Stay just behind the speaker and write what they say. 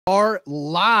Are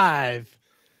live.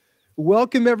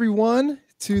 Welcome, everyone,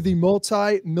 to the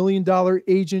Multi-Million Dollar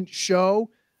Agent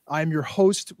Show. I'm your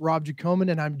host, Rob Jacoman,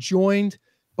 and I'm joined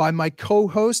by my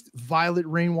co-host, Violet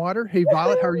Rainwater. Hey,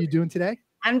 Violet, how are you doing today?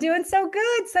 I'm doing so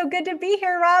good. So good to be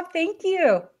here, Rob. Thank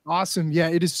you. Awesome. Yeah,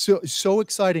 it is so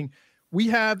exciting. We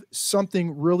have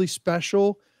something really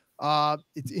special.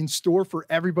 It's in store for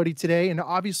everybody today. And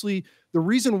obviously, the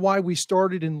reason why we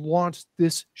started and launched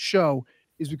this show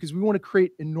is because we want to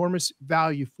create enormous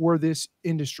value for this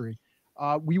industry.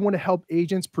 We want to help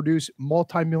agents produce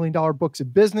multi-million dollar books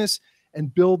of business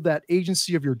and build that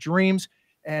agency of your dreams.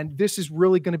 And this is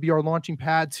really going to be our launching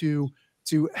pad to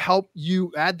help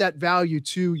you add that value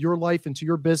to your life and to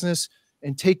your business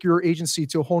and take your agency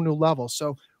to a whole new level.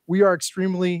 So we are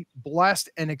extremely blessed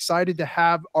and excited to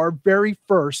have our very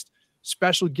first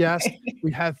special guest.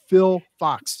 We have Phil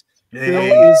Fox.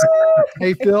 Hey.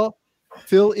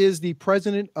 Phil is the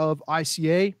president of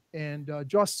ICA, and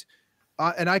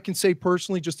and I can say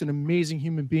personally, just an amazing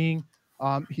human being.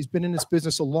 He's been in this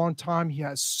business a long time. He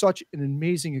has such an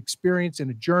amazing experience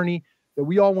and a journey that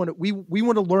we all want to we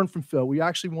want to learn from Phil. We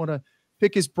actually want to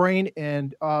pick his brain,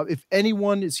 and if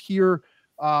anyone is here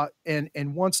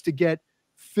and wants to get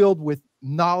filled with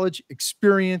knowledge,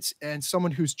 experience, and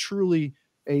someone who's truly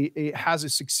has a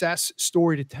success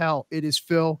story to tell, it is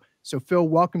Phil. So Phil,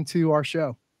 welcome to our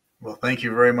show. Well, thank you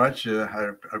very much.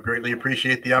 I greatly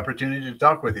appreciate the opportunity to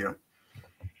talk with you.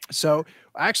 So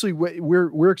actually,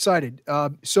 we're excited.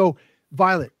 So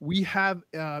Violet, we have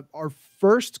our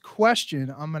first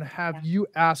question. I'm going to have you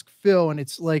ask Phil, and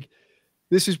it's like,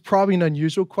 this is probably an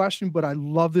unusual question, but I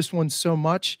love this one so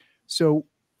much. So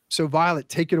Violet,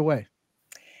 take it away.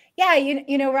 Yeah,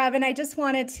 you know, Robin, I just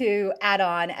wanted to add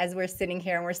on as we're sitting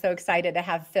here and we're so excited to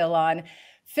have Phil on.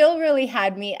 Phil really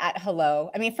had me at hello.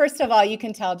 I mean, first of all, you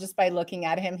can tell just by looking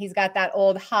at him, he's got that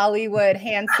old Hollywood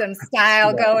handsome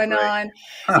style going on,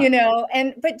 you know,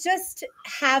 but just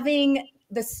having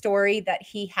the story that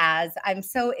he has, I'm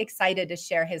so excited to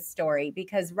share his story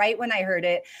because right when I heard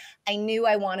it, I knew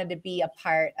I wanted to be a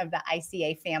part of the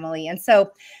ICA family. And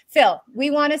so, Phil, we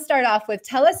want to start off with,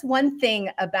 tell us one thing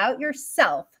about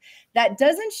yourself that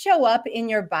doesn't show up in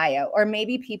your bio or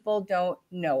maybe people don't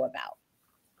know about.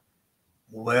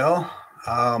 Well,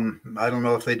 I don't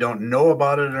know if they don't know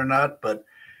about it or not, but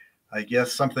I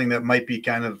guess something that might be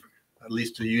kind of at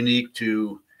least unique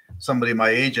to somebody my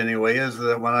age anyway is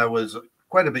that when I was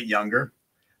quite a bit younger,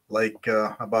 like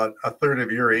about a third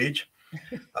of your age,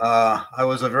 I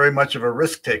was very much of a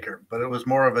risk taker, but it was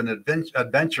more of an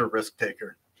adventure risk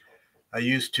taker. I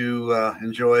used to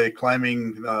enjoy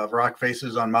climbing rock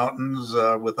faces on mountains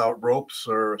without ropes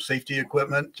or safety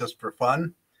equipment just for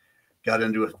fun. Got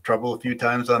into trouble a few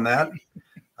times on that.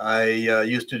 I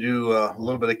used to do a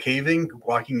little bit of caving,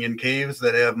 walking in caves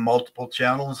that have multiple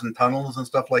channels and tunnels and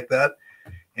stuff like that,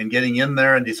 and getting in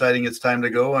there and deciding it's time to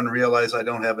go and realize I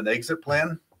don't have an exit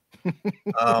plan.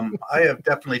 I have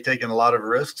definitely taken a lot of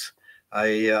risks.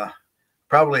 I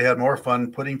probably had more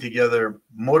fun putting together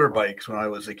motorbikes when I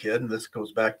was a kid, and this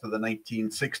goes back to the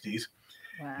 1960s,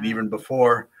 and even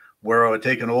before, where I would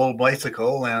take an old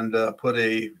bicycle and put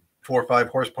a 4 or 5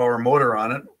 horsepower motor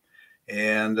on it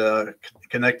and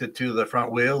connect it to the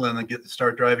front wheel and then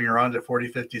start driving around at 40,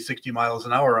 50, 60 miles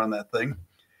an hour on that thing,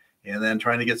 and then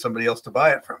trying to get somebody else to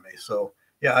buy it from me. So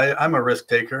yeah, I'm a risk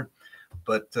taker,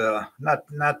 but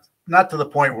not to the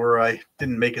point where I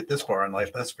didn't make it this far in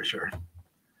life, that's for sure.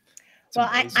 Well,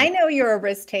 I know you're a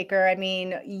risk taker. I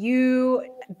mean, you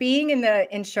being in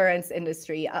the insurance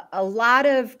industry, a lot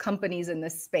of companies in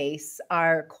this space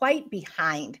are quite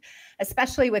behind,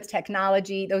 especially with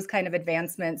technology, those kind of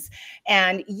advancements.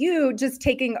 And you just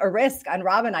taking a risk on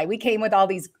Rob and I, we came with all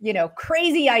these, you know,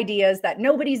 crazy ideas that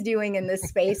nobody's doing in this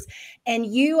space. And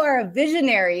you are a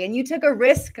visionary and you took a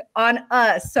risk on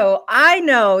us. So I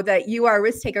know that you are a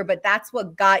risk taker, but that's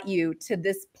what got you to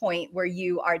this point where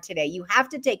you are today. You have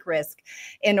to take risk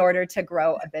in order to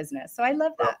grow a business. So I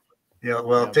love that. Yeah,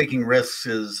 well, taking risks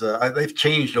is, they've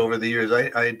changed over the years.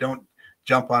 I don't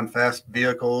jump on fast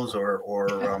vehicles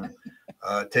or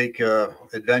take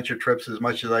adventure trips as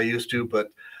much as I used to, but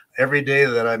every day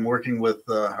that I'm working with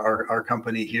our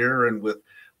company here and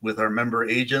with our member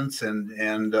agents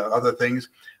and other things,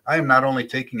 I am not only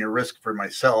taking a risk for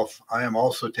myself, I am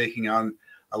also taking on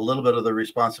a little bit of the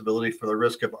responsibility for the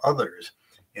risk of others.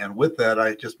 And with that,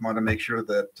 I just want to make sure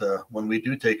that when we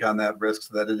do take on that risk,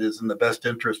 that it is in the best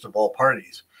interest of all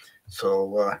parties.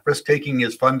 So risk taking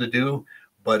is fun to do,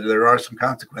 but there are some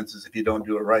consequences if you don't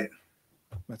do it right.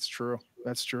 That's true.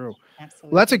 That's true.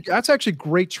 Absolutely. Well, that's actually a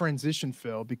great transition,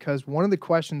 Phil, because one of the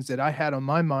questions that I had on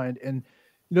my mind, and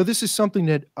this is something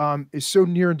that is so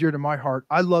near and dear to my heart.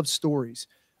 I love stories.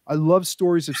 I love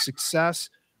stories of success.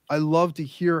 I love to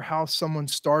hear how someone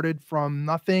started from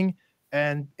nothing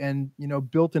and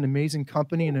built an amazing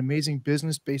company, an amazing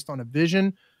business based on a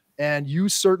vision. And you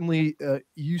certainly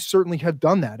have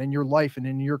done that in your life and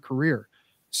in your career.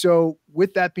 So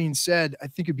with that being said, I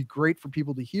think it'd be great for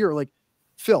people to hear, like,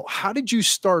 Phil, how did you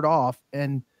start off?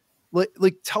 And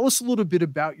like tell us a little bit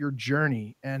about your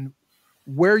journey and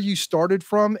where you started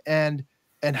from and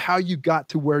how you got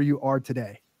to where you are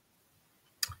today.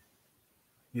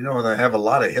 I have a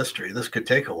lot of history. This could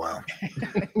take a while.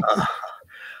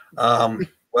 Uh,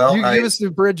 You well, can give us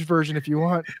the bridge version if you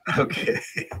want. okay.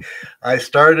 I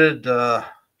started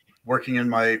working in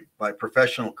my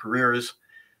professional careers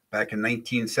back in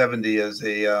 1970 as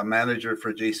a manager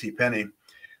for J.C. Penney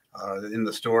in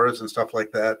the stores and stuff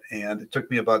like that. And it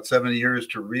took me about 7 years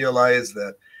to realize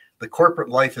that the corporate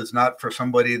life is not for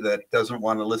somebody that doesn't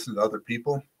want to listen to other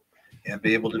people and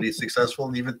be able to be successful.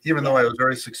 And even though I was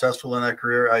very successful in that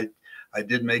career, I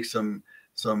did make some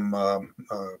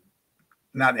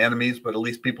not enemies, but at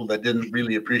least people that didn't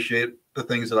really appreciate the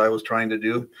things that I was trying to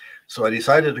do. So I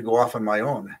decided to go off on my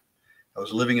own. I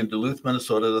was living in Duluth,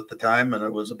 Minnesota at the time, and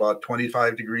it was about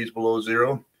 25 degrees below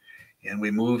zero. And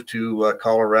we moved to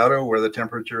Colorado, where the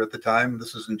temperature at the time,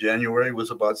 this is in January,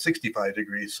 was about 65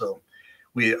 degrees. So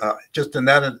we just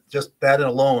that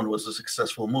alone was a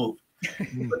successful move.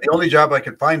 But the only job I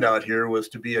could find out here was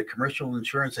to be a commercial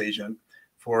insurance agent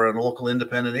for a local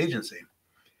independent agency.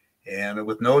 And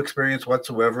with no experience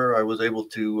whatsoever, I was able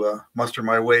to muster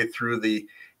my way through the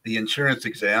insurance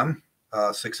exam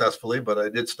successfully, but I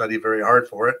did study very hard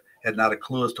for it. Had not a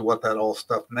clue as to what that all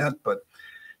stuff meant, but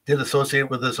did associate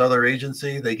with this other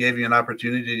agency. They gave me an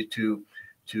opportunity to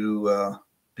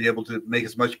be able to make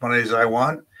as much money as I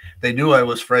want. They knew I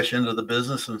was fresh into the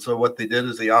business, and so what they did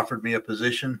is they offered me a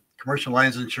position, commercial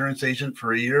lines insurance agent,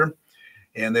 for a year,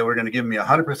 and they were going to give me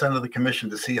 100% of the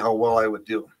commission to see how well I would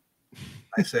do.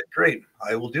 I said, great,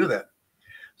 I will do that.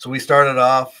 So we started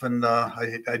off, and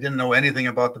I didn't know anything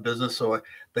about the business. So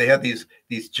they had these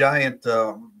giant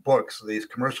books, these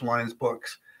commercial lines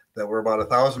books that were about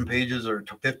 1,000 pages or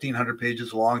 1,500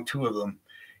 pages long, two of them.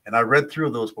 And I read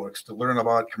through those books to learn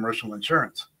about commercial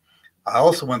insurance. I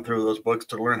also went through those books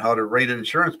to learn how to rate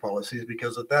insurance policies,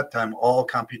 because at that time, all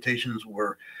computations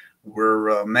were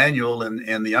manual,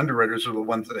 and the underwriters were the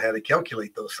ones that had to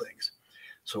calculate those things.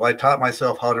 So I taught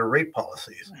myself how to rate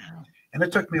policies. Wow. And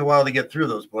it took me a while to get through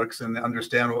those books and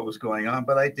understand what was going on,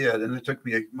 but I did. And it took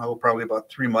me probably about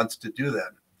 3 months to do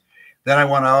that. Then I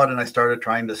went out and I started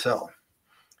trying to sell.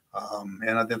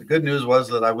 And the good news was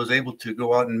that I was able to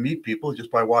go out and meet people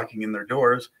just by walking in their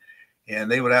doors.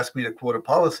 And they would ask me to quote a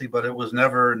policy, but it was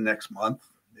never next month.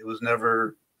 It was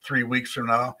never 3 weeks from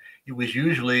now. It was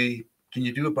usually, can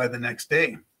you do it by the next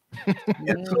day?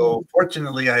 And so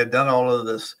fortunately, I had done all of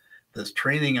this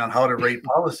training on how to rate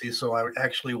policies. So I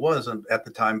actually was at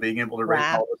the time being able to rate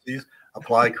policies,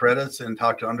 apply credits, and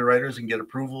talk to underwriters and get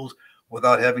approvals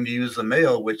without having to use the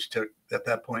mail, which took at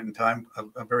that point in time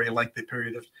a very lengthy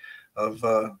period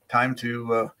of time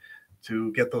to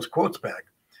get those quotes back.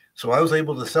 So I was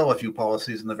able to sell a few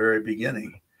policies in the very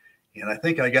beginning. And I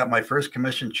think I got my first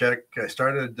commission check. I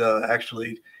started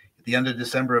actually at the end of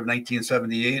December of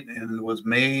 1978, and it was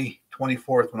May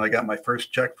 24th when I got my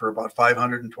first check for about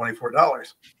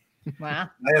 $524. Wow.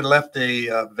 I had left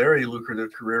a very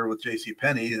lucrative career with J.C.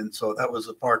 Penney, and so that was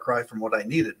a far cry from what I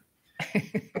needed.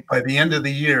 By the end of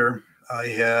the year, I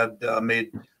had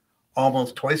made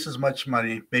almost twice as much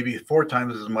money, maybe 4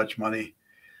 times as much money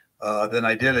than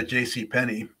I did at J.C.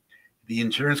 Penney. The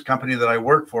insurance company that I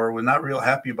worked for was not real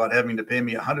happy about having to pay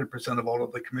me 100% of all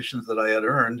of the commissions that I had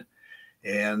earned.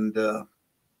 And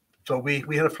so we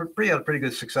had a pretty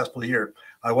good successful year.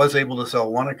 I was able to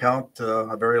sell one account,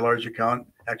 a very large account,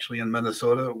 actually in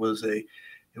Minnesota. It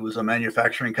was a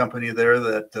manufacturing company there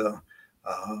that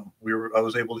I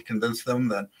was able to convince them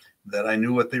that I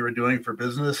knew what they were doing for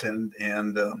business, and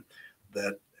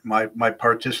that my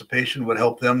participation would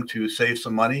help them to save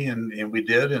some money, and we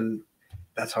did, and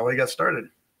that's how I got started.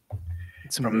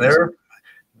 From there,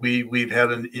 we've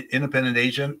had an independent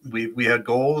agent. We had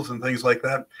goals and things like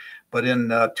that. But in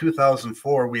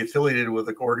 2004, we affiliated with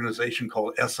an organization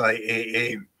called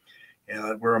ICA.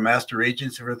 We're a master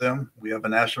agency for them. We have a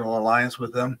national alliance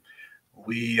with them.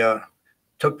 We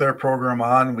took their program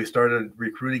on. We started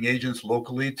recruiting agents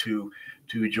locally to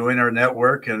join our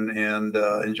network and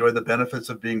enjoy the benefits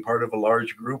of being part of a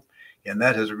large group. And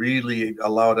that has really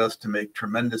allowed us to make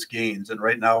tremendous gains. And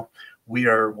right now, We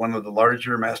are one of the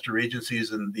larger master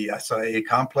agencies in the SIA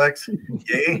complex.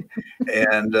 Yay.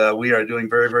 And we are doing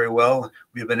very, very well.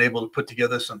 We've been able to put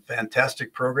together some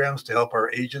fantastic programs to help our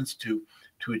agents to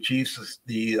achieve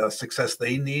the success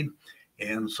they need.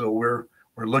 And so we're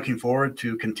looking forward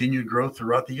to continued growth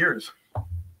throughout the years.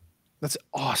 That's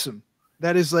awesome.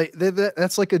 That is like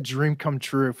that's like a dream come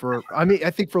true for, I mean,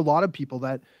 I think for a lot of people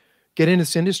that get in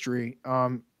this industry.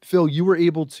 Phil, you were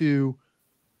able to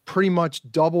pretty much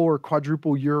double or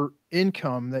quadruple your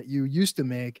income that you used to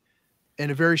make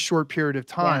in a very short period of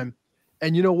time. Yeah.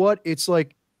 And you know what? It's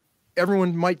like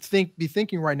everyone might be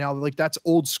thinking right now, like that's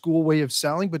old school way of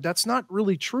selling, but that's not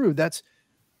really true. That's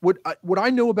what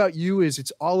I know about you is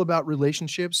it's all about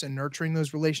relationships and nurturing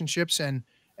those relationships and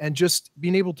just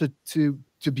being able to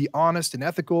be honest and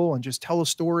ethical and just tell a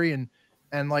story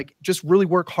and like just really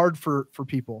work hard for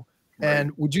people. Right.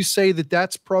 And would you say that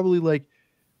that's probably like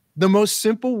the most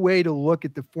simple way to look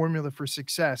at the formula for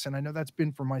success? And I know that's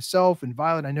been for myself and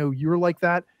Violet. I know you're like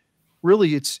that.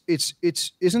 Really,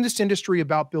 isn't this industry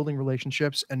about building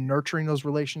relationships and nurturing those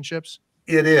relationships?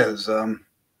 It is.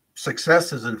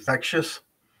 Success is infectious.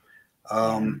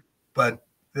 But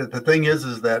the thing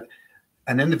is that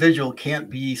an individual can't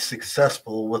be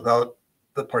successful without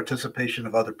the participation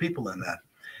of other people in that.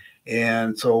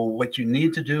 And so what you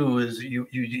need to do is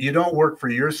you don't work for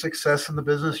your success in the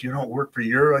business. You don't work for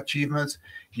your achievements.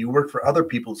 You work for other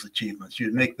people's achievements.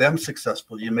 You make them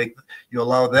successful. You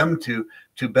allow them to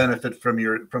benefit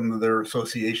from their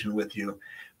association with you.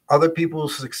 Other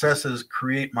people's successes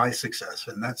create my success.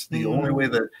 And that's the only way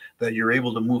that you're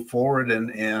able to move forward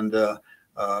and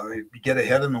get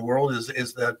ahead in the world is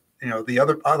that, you know, the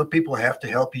other people have to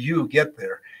help you get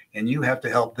there, and you have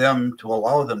to help them to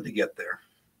allow them to get there.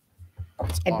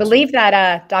 I believe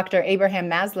that Dr. Abraham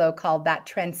Maslow called that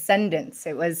transcendence.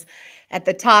 It was at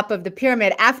the top of the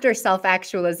pyramid after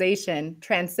self-actualization.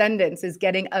 Transcendence is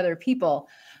getting other people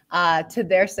to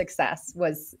their success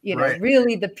was, you know,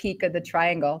 really the peak of the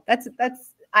triangle. That's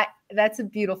a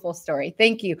beautiful story.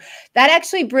 Thank you. That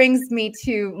actually brings me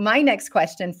to my next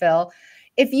question, Phil.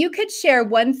 If you could share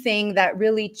one thing that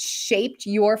really shaped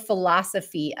your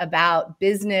philosophy about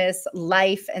business,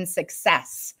 life, and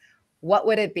success, what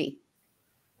would it be?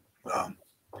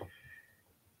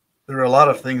 There are a lot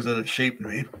of things that have shaped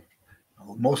me,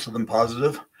 most of them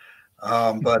positive.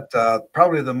 But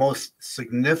probably the most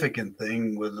significant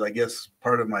thing was, I guess,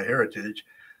 part of my heritage.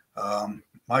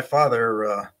 My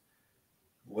father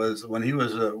was when he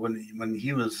was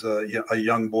a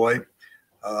young boy.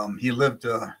 He lived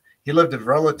a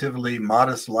relatively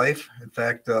modest life. In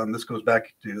fact, this goes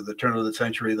back to the turn of the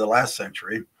century, the last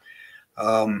century.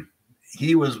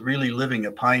 He was really living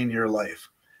a pioneer life,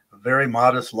 a very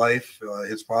modest life.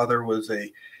 His father was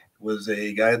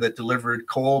a guy that delivered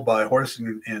coal by horse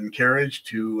and carriage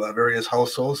to various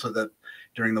households so that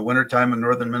during the wintertime in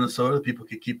northern Minnesota, people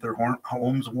could keep their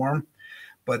homes warm.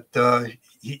 But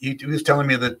he was telling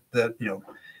me that you know,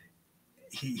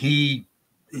 he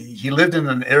lived in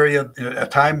an area, a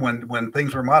time when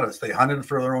things were modest. They hunted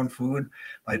for their own food.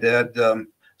 My dad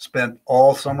spent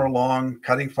all summer long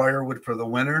cutting firewood for the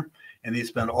winter, and he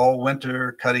spent all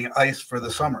winter cutting ice for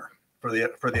the summer for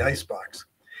the ice box.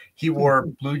 He wore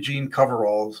blue jean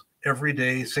coveralls every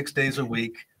day, 6 days a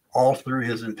week, all through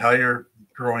his entire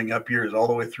growing up years, all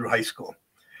the way through high school.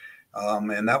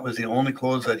 And that was the only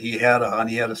clothes that he had on.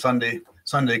 He had a Sunday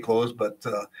clothes, but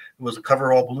it was a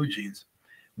coverall blue jeans.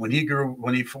 When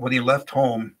he left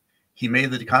home, he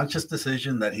made the conscious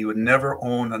decision that he would never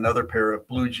own another pair of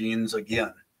blue jeans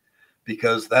again,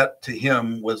 because that to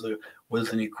him was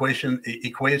an equation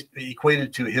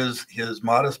equated to his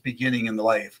modest beginning in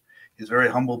life, his very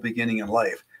humble beginning in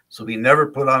life. So he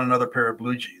never put on another pair of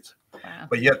blue jeans. Wow.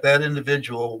 But yet that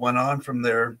individual went on from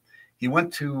there. He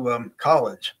went to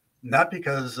college, not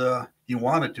because he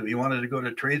wanted to. He wanted to go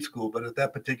to trade school, but at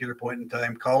that particular point in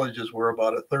time, colleges were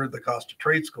about a third the cost of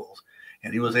trade schools,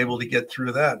 and he was able to get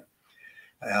through that.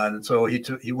 And so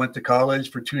he went to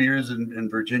college for 2 years in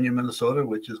Virginia, Minnesota,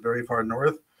 which is very far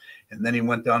north. And then he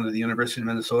went down to the University of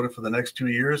Minnesota for the next 2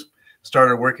 years,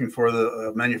 started working for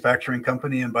the manufacturing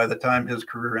company. And by the time his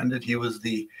career ended, he was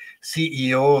the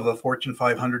CEO of a Fortune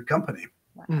 500 company.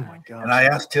 Wow. Oh my gosh. And I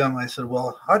asked him, I said,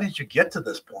 well, how did you get to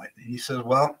this point? And he said,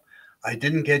 well, I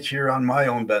didn't get here on my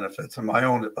own benefits and my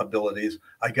own abilities.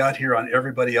 I got here on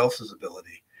everybody else's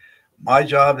ability. My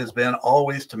job has been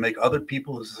always to make other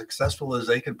people as successful as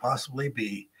they can possibly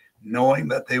be, knowing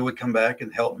that they would come back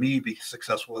and help me be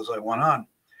successful as I went on.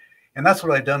 And that's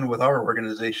what I've done with our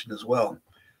organization as well.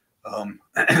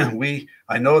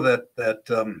 I know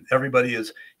that everybody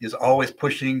is always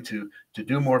pushing to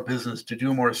do more business, to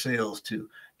do more sales, to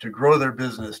grow their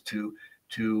business, to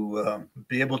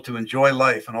be able to enjoy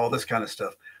life and all this kind of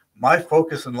stuff. My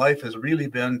focus in life has really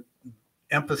been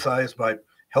emphasized by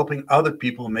helping other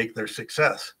people make their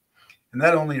success. And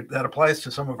that applies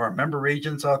to some of our member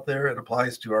agents out there. It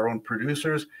applies to our own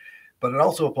producers, but it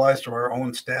also applies to our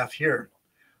own staff here.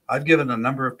 I've given a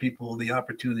number of people the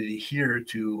opportunity here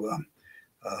to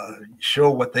show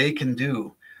what they can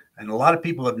do. And a lot of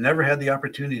people have never had the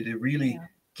opportunity to really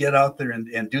get out there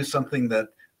and do something that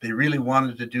they really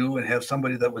wanted to do and have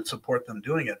somebody that would support them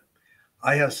doing it.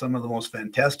 I have some of the most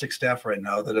fantastic staff right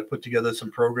now that have put together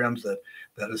some programs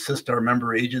that assist our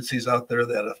member agencies out there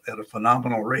at a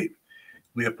phenomenal rate.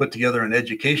 We have put together an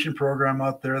education program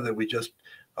out there that we just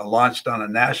launched on a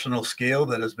national scale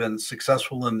that has been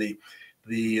successful in the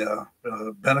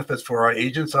benefits for our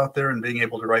agents out there and being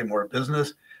able to write more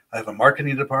business. I have a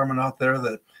marketing department out there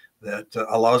that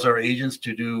allows our agents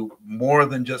to do more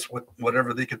than just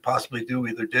whatever they could possibly do,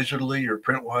 either digitally or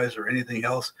print wise or anything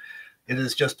else. It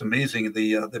is just amazing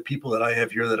the people that I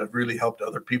have here that have really helped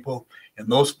other people, and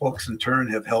those folks in turn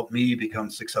have helped me become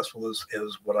successful as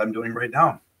what I'm doing right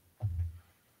now.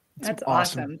 That's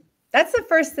awesome. That's the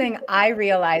first thing I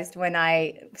realized when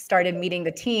I started meeting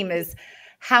the team is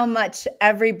how much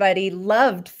everybody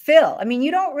loved Phil. I mean, you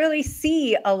don't really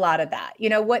see a lot of that. You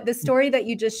know, what the story that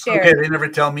you just shared. Okay, they never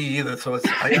tell me either, so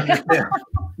I understand.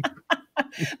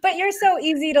 But you're so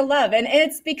easy to love. And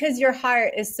it's because your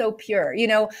heart is so pure. You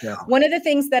know, one of the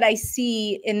things that I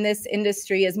see in this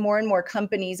industry is more and more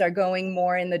companies are going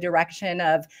more in the direction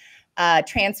of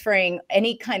transferring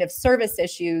any kind of service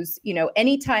issues, you know,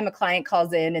 anytime a client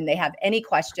calls in and they have any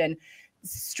question,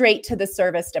 straight to the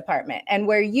service department. And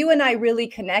where you and I really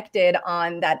connected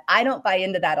on that, I don't buy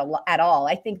into that at all.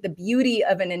 I think the beauty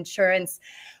of an insurance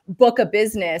book of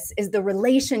business is the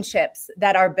relationships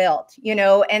that are built, you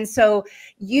know, and so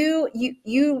you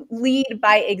lead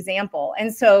by example.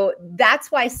 And so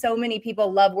that's why so many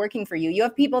people love working for you. You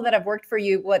have people that have worked for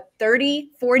you,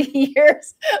 30, 40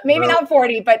 years, maybe not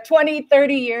 40, but 20,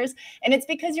 30 years. And it's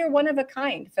because you're one of a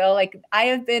kind, Phil. Like, I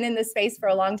have been in this space for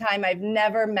a long time. I've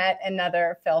never met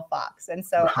another Phil Fox. And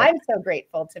so I'm so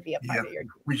grateful to be a part of your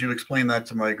team. Would you explain that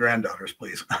to my granddaughters,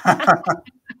 please?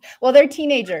 Well, they're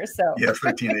teenagers, so. Yes,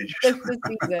 they're teenagers.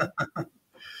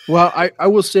 Well, I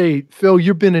will say, Phil,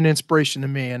 you've been an inspiration to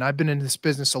me, and I've been in this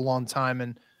business a long time,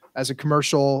 and as a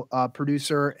commercial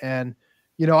producer, and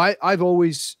you know, I've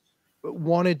always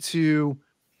wanted to,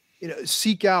 you know,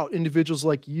 seek out individuals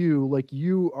like you. Like,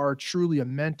 you are truly a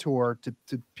mentor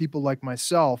to people like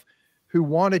myself who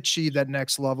want to achieve that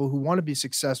next level, who want to be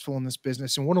successful in this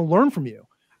business, and want to learn from you.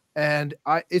 And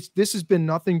this has been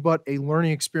nothing but a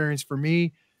learning experience for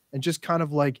me, and just kind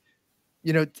of like,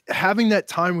 you know, having that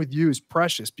time with you is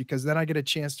precious, because then I get a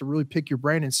chance to really pick your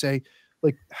brain and say,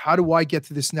 like, how do I get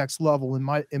to this next level in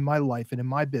my life and in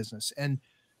my business? And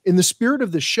in the spirit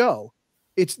of the show,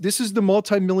 this is the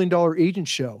multi-million-dollar agent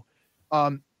show.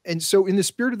 And so in the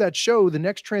spirit of that show, the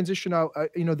next transition,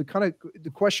 you know,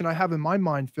 the question I have in my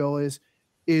mind, Phil,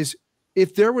 is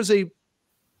if there was a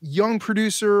young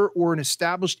producer or an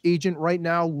established agent right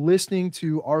now listening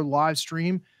to our live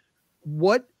stream,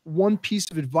 what one piece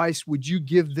of advice would you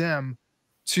give them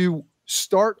to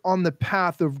start on the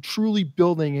path of truly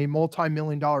building a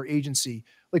multi-million-dollar agency?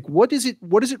 Like, what does it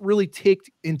really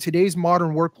take in today's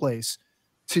modern workplace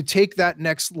to take that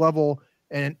next level?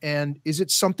 And is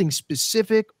it something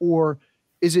specific, or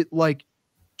is it like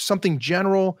something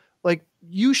general? Like,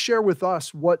 you share with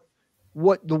us what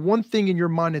the one thing in your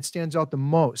mind that stands out the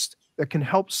most that can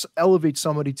help elevate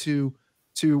somebody to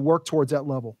work towards that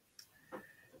level.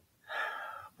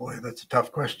 Boy, that's a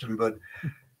tough question, but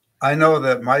I know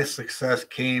that my success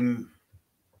came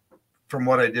from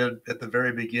what I did at the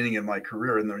very beginning of my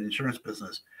career in the insurance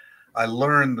business. I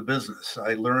learned the business.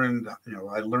 I learned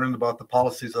about the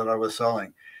policies that I was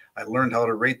selling. I learned how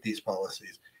to rate these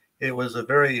policies. It was a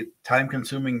very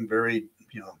time-consuming, very,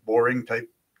 boring type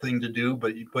thing to do,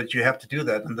 but you have to do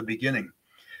that in the beginning.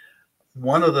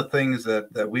 One of the things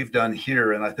that we've done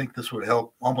here, and I think this would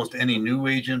help almost any new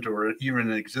agent or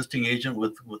even an existing agent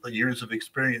with years of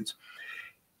experience,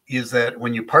 is that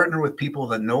when you partner with people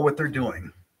that know what they're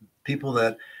doing, people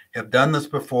that have done this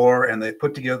before, and they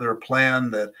put together a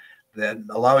plan that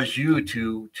allows you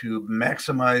to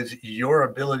maximize your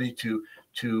ability to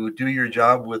do your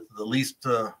job with the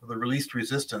least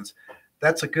resistance,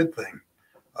 that's a good thing.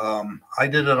 I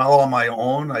did it all on my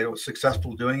own. I was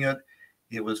successful doing it.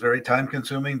 It was very time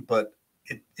consuming, but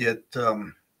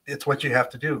it's what you have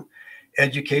to do.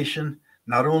 Education,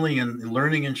 not only in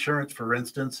learning insurance, for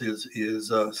instance, is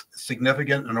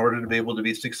significant in order to be able to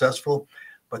be successful,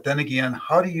 But then again,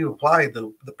 how do you apply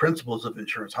the principles of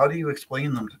insurance? How do you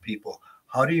explain them to people?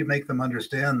 How do you make them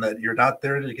understand that you're not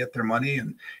there to get their money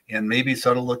and maybe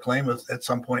settle a claim at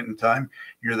some point in time?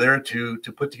 You're there to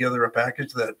put together a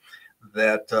package that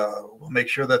will make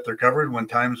sure that they're covered when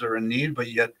times are in need,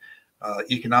 but yet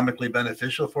economically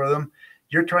beneficial for them.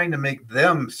 You're trying to make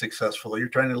them successful. You're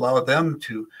trying to allow them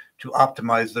to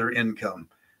optimize their income.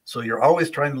 So you're always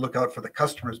trying to look out for the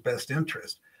customer's best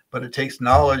interest. But it takes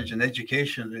knowledge and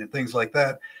education and things like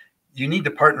that. You need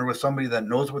to partner with somebody that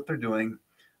knows what they're doing,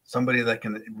 somebody that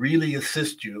can really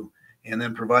assist you and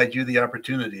then provide you the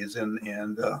opportunities.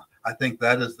 And I think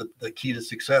that is the key to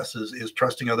success is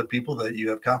trusting other people that you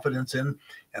have confidence in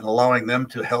and allowing them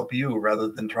to help you rather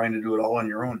than trying to do it all on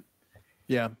your own.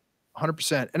 Yeah,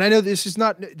 100%. And I know this is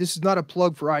not a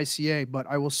plug for ICA, but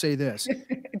I will say this.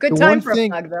 Good time for a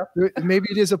plug, though. Maybe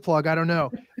it is a plug. I don't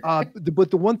know. But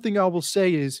the one thing I will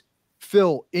say is,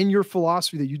 Phil, in your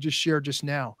philosophy that you just shared just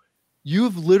now,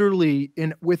 you've literally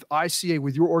with ICA,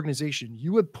 with your organization,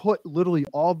 you have put literally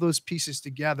all those pieces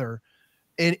together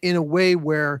in a way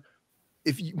where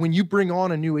when you bring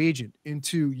on a new agent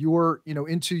into your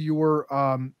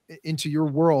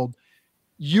world,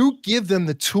 you give them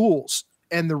the tools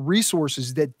and the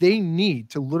resources that they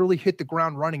need to literally hit the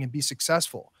ground running and be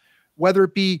successful, whether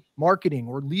it be marketing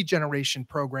or lead generation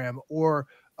program or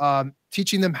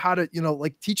teaching them how to,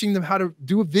 teaching them how to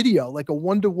do a video, like a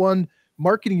one-to-one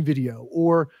marketing video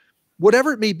or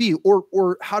whatever it may be,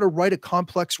 or how to write a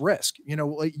complex risk.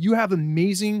 Like you have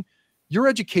your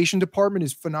education department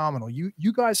is phenomenal.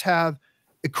 You guys have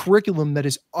a curriculum that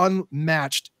is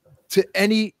unmatched to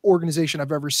any organization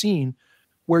I've ever seen,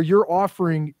 where you're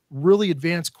offering really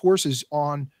advanced courses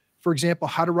on, for example,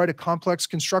 how to write a complex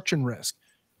construction risk.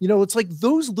 It's like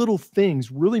those little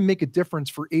things really make a difference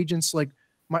for agents. Like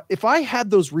if I had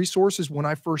those resources when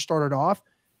I first started off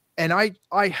and I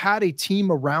had a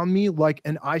team around me like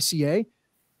an ICA,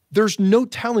 there's no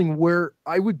telling where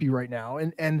I would be right now.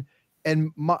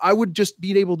 I would just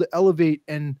be able to elevate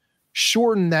and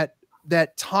shorten that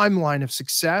timeline of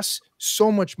success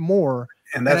so much more.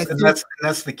 And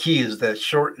that's the key, is that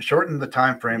shorten the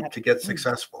time frame to get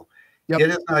successful. Yep. It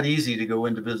is not easy to go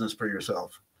into business for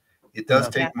yourself. It does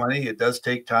take money, it does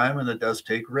take time, and it does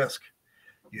take risk.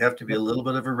 You have to be a little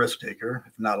bit of a risk taker,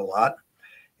 if not a lot,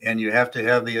 and you have to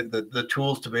have the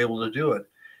tools to be able to do it.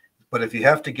 But if you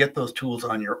have to get those tools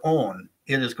on your own,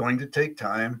 it is going to take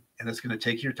time, and it's going to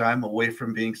take your time away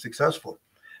from being successful.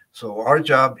 So our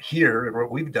job here, and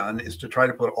what we've done, is to try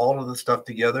to put all of the stuff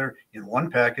together in one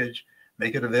package,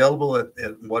 make it available at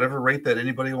whatever rate that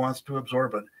anybody wants to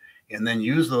absorb it, and then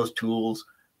use those tools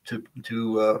to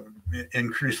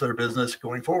increase their business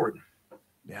going forward.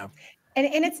 Yeah. And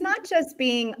it's not just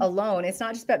being alone. It's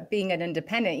not just about being an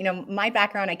independent. My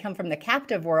background, I come from the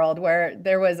captive world where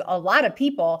there was a lot of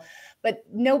people, but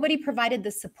nobody provided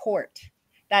the support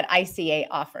that ICA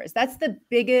offers. That's the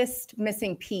biggest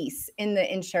missing piece in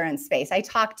the insurance space. I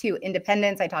talk to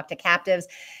independents, I talk to captives.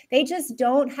 They just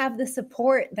don't have the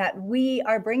support that we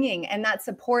are bringing. And that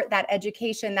support, that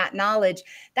education, that knowledge,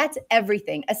 that's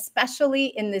everything, especially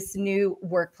in this new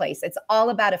workplace. It's all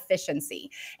about efficiency.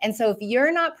 And so if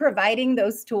you're not providing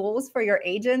those tools for your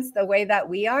agents the way that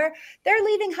we are, they're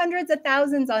leaving hundreds of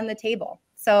thousands on the table.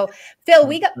 So Phil,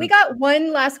 we got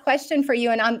one last question for you.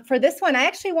 And for this one, I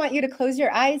actually want you to close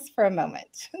your eyes for a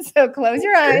moment. So close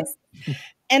your eyes.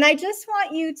 And I just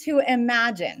want you to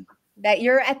imagine that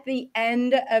you're at the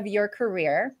end of your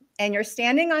career and you're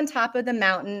standing on top of the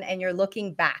mountain and you're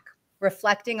looking back,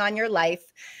 reflecting on your life,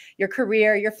 your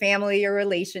career, your family, your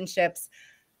relationships.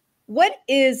 What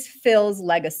is Phil's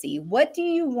legacy? What do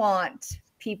you want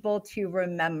people to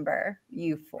remember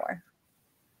you for?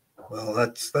 Well,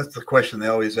 that's the question they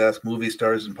always ask movie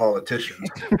stars and politicians.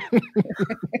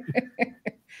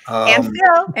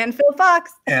 And Phil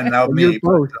Fox. And now me.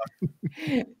 But,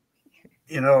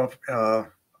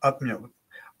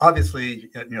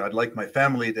 obviously, I'd like my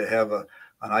family to have an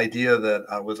idea that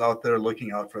I was out there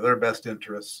looking out for their best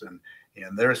interests and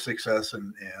their success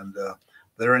and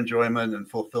their enjoyment and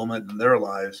fulfillment in their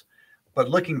lives. But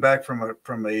looking back from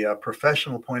a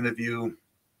professional point of view,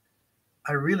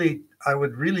 I really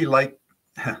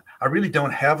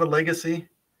don't have a legacy.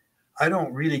 I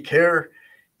don't really care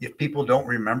if people don't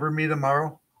remember me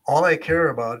tomorrow. All I care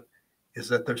about is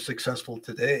that they're successful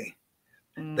today.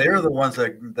 They're the ones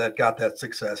that got that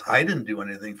success. I didn't do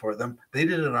anything for them. They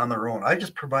did it on their own. I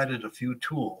just provided a few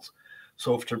tools.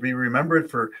 So to be remembered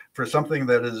for something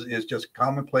that is just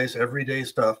commonplace, everyday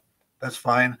stuff, that's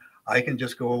fine. I can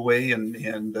just go away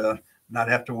and not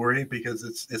have to worry because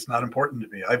it's not important to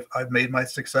me. I've made my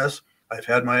success. I've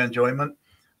had my enjoyment.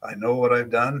 I know what I've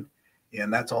done,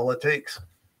 and that's all it takes.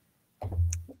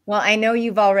 Well, I know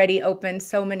you've already opened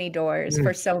so many doors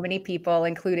for so many people,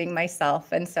 including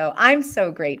myself. And so I'm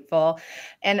so grateful.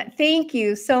 And thank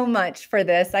you so much for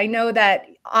this. I know that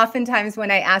oftentimes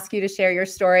when I ask you to share your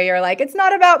story, you're like, it's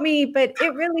not about me, but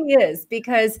it really is,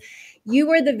 because you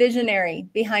were the visionary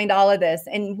behind all of this.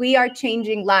 And we are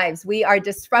changing lives. We are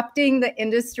disrupting the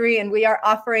industry, and we are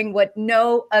offering what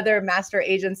no other master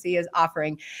agency is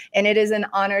offering. And it is an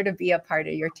honor to be a part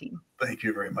of your team. Thank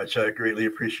you very much. I greatly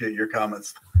appreciate your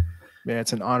comments. Man,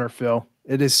 it's an honor, Phil.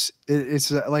 It's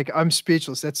like, I'm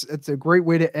speechless. It's a great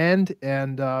way to end.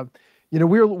 And, you know,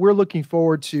 we're looking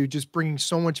forward to just bringing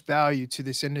so much value to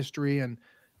this industry, and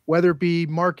whether it be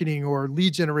marketing or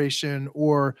lead generation,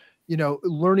 or, you know,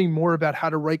 learning more about how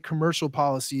to write commercial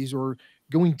policies, or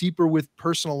going deeper with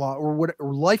personal law, or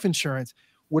life insurance,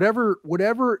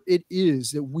 whatever it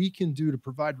is that we can do to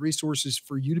provide resources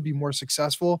for you to be more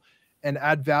successful and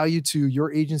add value to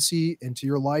your agency and to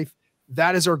your life.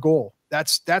 That is our goal.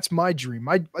 That's my dream.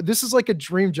 This is like a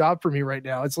dream job for me right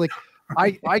now. It's like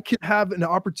I could have an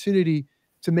opportunity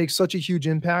to make such a huge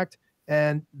impact,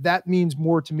 and that means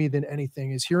more to me than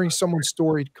anything, is hearing someone's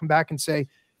story come back and say,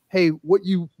 hey, what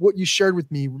you shared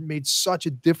with me made such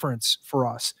a difference for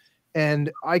us. And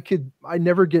I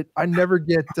never get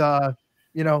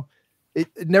you know,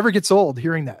 it never gets old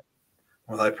hearing that.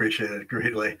 Well, I appreciate it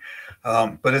greatly.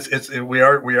 But we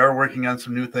are working on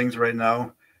some new things right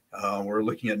now. We're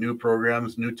looking at new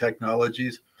programs, new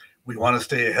technologies. We want to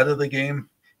stay ahead of the game.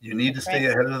 You need to stay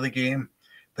ahead of the game.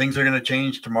 Things are going to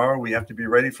change tomorrow. We have to be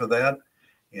ready for that.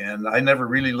 And I never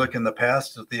really look in the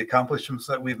past at the accomplishments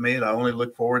that we've made. I only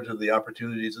look forward to the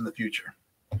opportunities in the future.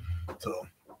 So,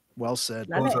 well said.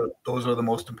 Those are the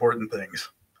most important things.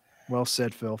 Well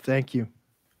said, Phil. Thank you.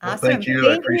 Well, thank you.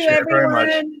 I appreciate it very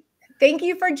much. Thank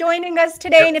you for joining us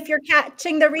today. Yep. And if you're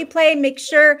catching the replay, make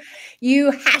sure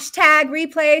you hashtag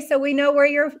replay so we know where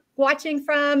you're watching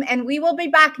from. And we will be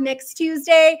back next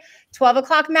Tuesday, 12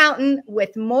 o'clock Mountain,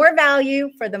 with more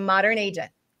value for the modern agent.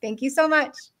 Thank you so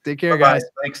much. Take care, guys.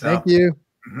 Thanks. Thank you.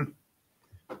 Mm-hmm.